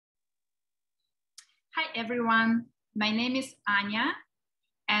Hi, everyone. My name is Anya,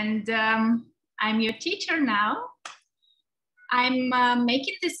 and I'm your teacher now. I'm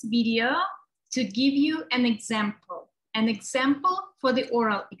making this video to give you an example for the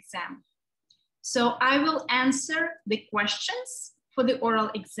oral exam. So I will answer the questions for the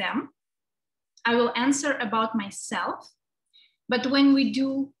oral exam. I will answer about myself, but when we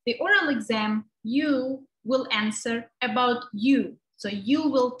do the oral exam, you will answer about you. So you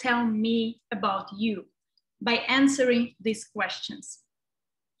will tell me about you by answering these questions.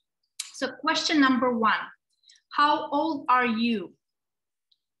 So question number 1, how old are you?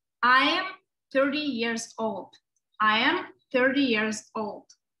 I am 30 years old. I am 30 years old.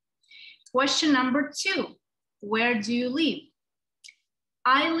 Question number 2, where do you live?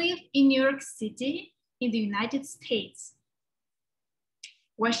 I live in New York City in the United States.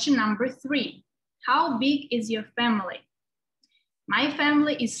 Question number 3, how big is your family? My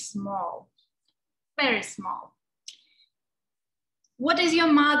family is small, very small. What is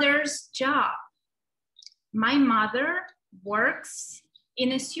your mother's job? My mother works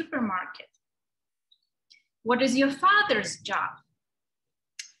in a supermarket. What is your father's job?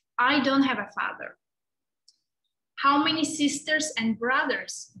 I don't have a father. How many sisters and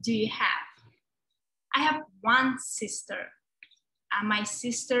brothers do you have? I have one sister. My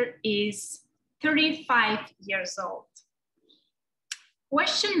sister is 35 years old.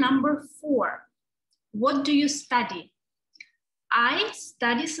 Question number 4, what do you study? I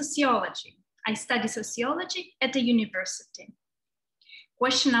study sociology. I study sociology at a university.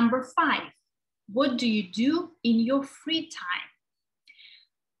 Question number 5, what do you do in your free time?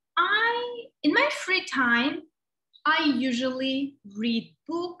 In my free time, I usually read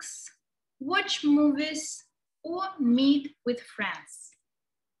books, watch movies, or meet with friends.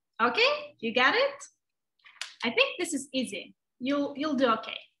 Okay, you got it? I think this is easy. You'll do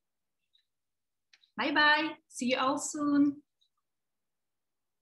okay. Bye-bye. See you all soon.